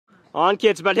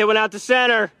Ankit's about to hit one out to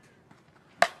center.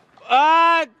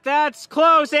 That's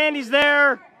close. Andy's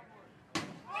there.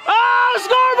 Oh,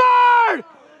 scoreboard!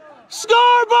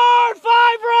 Scoreboard!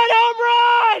 5-run home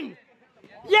run!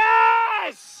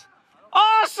 Yes!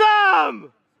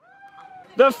 Awesome!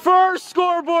 The first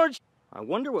scoreboard. I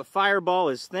wonder what Fireball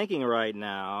is thinking right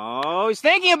now. He's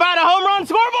thinking about a home run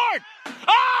scoreboard!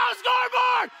 Oh,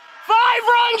 scoreboard!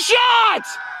 5-run shot!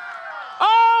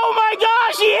 Oh my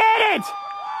gosh, he hit it!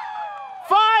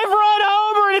 5-run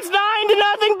homer, and it's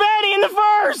 9-0 Benny in the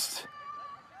first!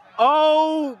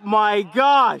 Oh my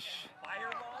gosh.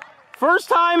 First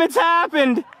time it's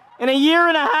happened in a year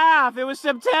and a half. It was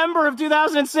September of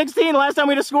 2016, last time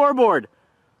we had a scoreboard.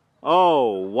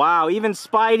 Oh, wow. Even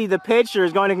Spidey, the pitcher,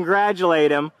 is going to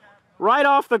congratulate him right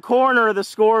off the corner of the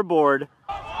scoreboard.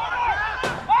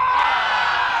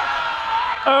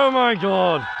 Oh my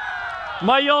God.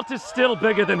 My yacht is still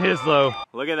bigger than his, though.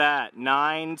 Look at that.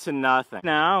 9-0.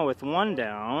 Now, with one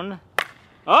down.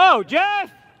 Oh,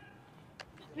 Jeff!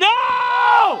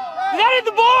 No! Did that hit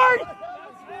the board?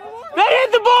 That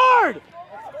hit the board!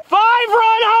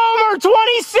 5-run homer,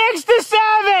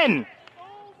 26-7!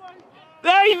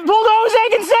 There, he pulled Jose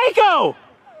Canseco!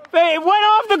 It went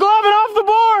off the glove and off the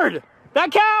board!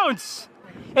 That counts!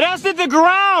 It has to hit the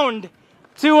ground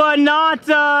to not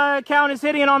count as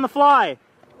hitting it on the fly.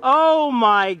 Oh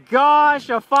my gosh,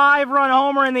 a 5-run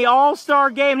homer in the All-Star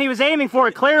game. He was aiming for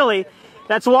it, clearly.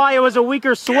 That's why it was a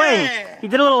weaker swing. Yeah. He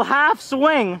did a little half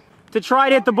swing to try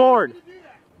to hit the board.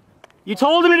 You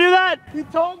told him to do that? He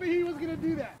told me he was going to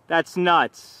do that. That's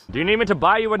nuts. Do you need me to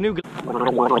buy you a new...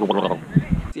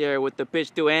 Here with the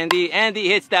pitch to Andy. Andy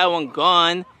hits that one,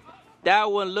 gone.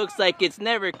 That one looks like it's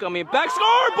never coming back.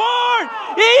 Scoreboard!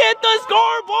 He hit the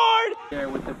scoreboard! Here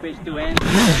with the pitch to Andy.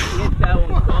 He hits that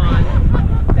one, gone.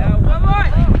 That one.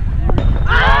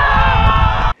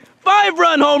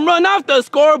 5-run home run off the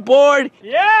scoreboard.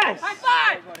 Yes! High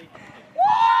five!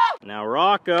 Now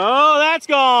Rocco, oh, that's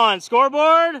gone.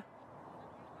 Scoreboard.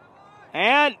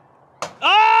 And,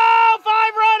 oh,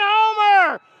 5-run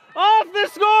homer off the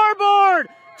scoreboard.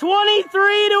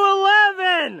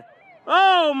 23-11.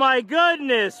 Oh my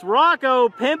goodness. Rocco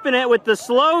pimping it with the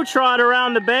slow trot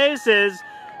around the bases.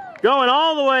 Going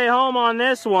all the way home on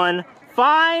this one.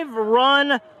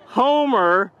 5-run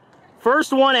homer.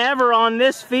 First one ever on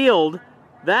this field.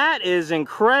 That is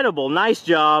incredible. Nice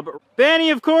job. Benny,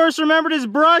 of course, remembered his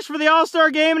brush for the All-Star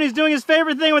game, and he's doing his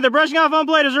favorite thing with the brushing off home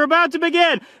plate as we're about to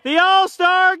begin the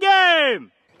All-Star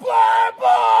game.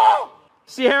 Ball!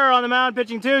 Sierra on the mound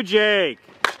pitching too, Jake.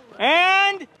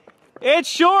 And it's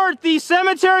short. The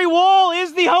cemetery wall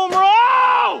is the home run.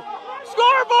 Oh!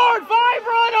 Scoreboard!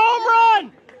 5-run home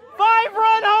run!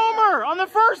 5-run homer on the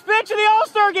first pitch of the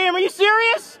All-Star game. Are you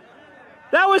serious?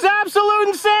 That was absolute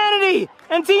insanity!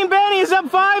 And Team Benny is up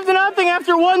 5-0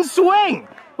 after one swing,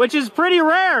 which is pretty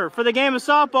rare for the game of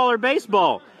softball or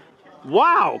baseball.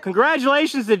 Wow,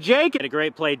 congratulations to Jake. Had a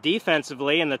great play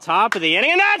defensively in the top of the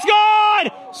inning, and that's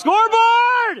gone!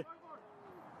 Scoreboard!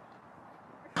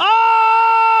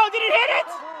 Oh, did it hit it?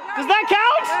 Does that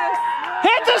count?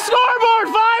 Hit the scoreboard,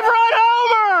 5-run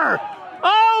homer!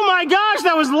 Oh my gosh,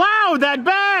 that was loud, that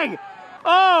bang!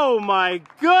 Oh my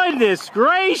goodness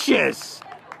gracious!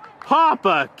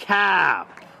 Papa Cap.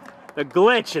 The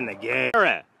glitch in the game.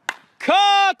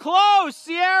 Close!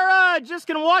 Sierra just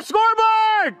gonna watch.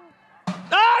 Scoreboard!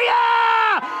 Oh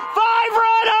yeah!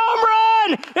 5-run home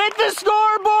run! Hit the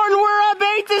scoreboard and we're up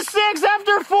 8-6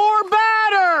 after 4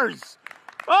 batters!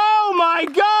 Oh my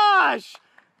gosh!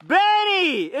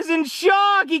 Benny is in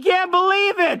shock. He can't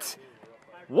believe it.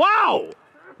 Wow!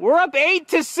 We're up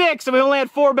 8-6 and we only had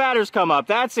 4 batters come up.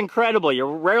 That's incredible. You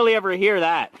rarely ever hear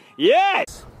that.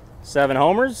 Yes! 7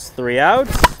 homers, 3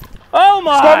 outs. Oh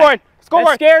my! Scoreboard!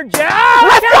 Scoreboard! That scared Jack.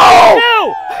 Let's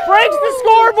go! Breaks the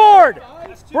scoreboard!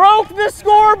 Broke the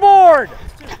scoreboard!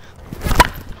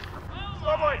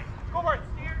 Scoreboard! Scoreboard!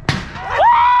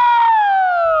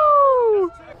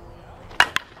 Woo!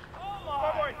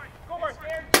 Scoreboard! Scoreboard!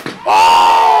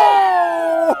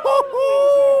 Oh!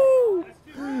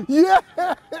 Yeah!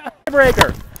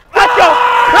 Breaker. Let's go!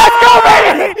 Let's go,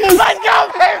 baby! Let's go,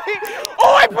 baby!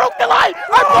 Oh, I broke the light!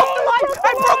 I broke the light!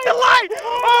 I broke the light!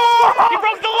 Oh! He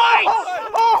broke the lights!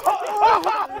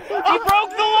 He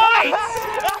broke the lights!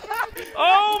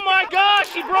 Oh my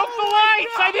gosh, he broke the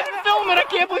lights! I didn't film it. I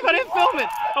can't believe I didn't film it.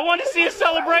 I wanted to see a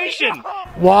celebration.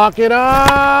 Walk it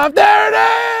up! There it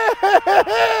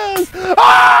is!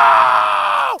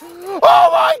 Oh! Oh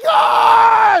my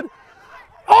God!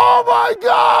 Oh my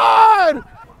God!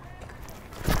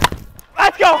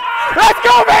 Let's go! Let's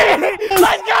go, baby!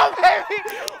 Let's go, baby!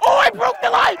 Oh, I broke the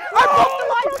light! I broke the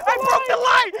light! I broke the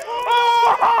light!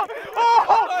 Oh!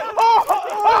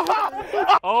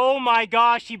 Oh my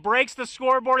gosh, he breaks the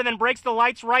scoreboard and then breaks the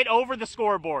lights right over the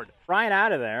scoreboard. Right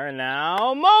out of there, and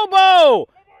now Mobo!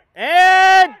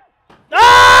 And...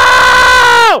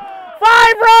 Oh!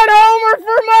 5-run homer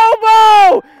for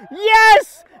Mobo!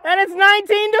 Yes! And it's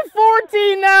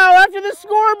 19-14 now after the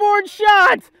scoreboard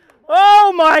shot!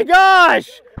 Oh my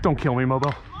gosh! Don't kill me,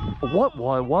 Mobo. What?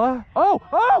 Oh!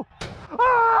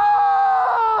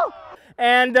 Oh!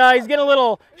 And he's getting a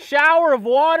little shower of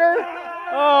water.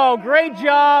 Oh, great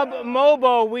job,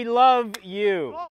 Mobo. We love you.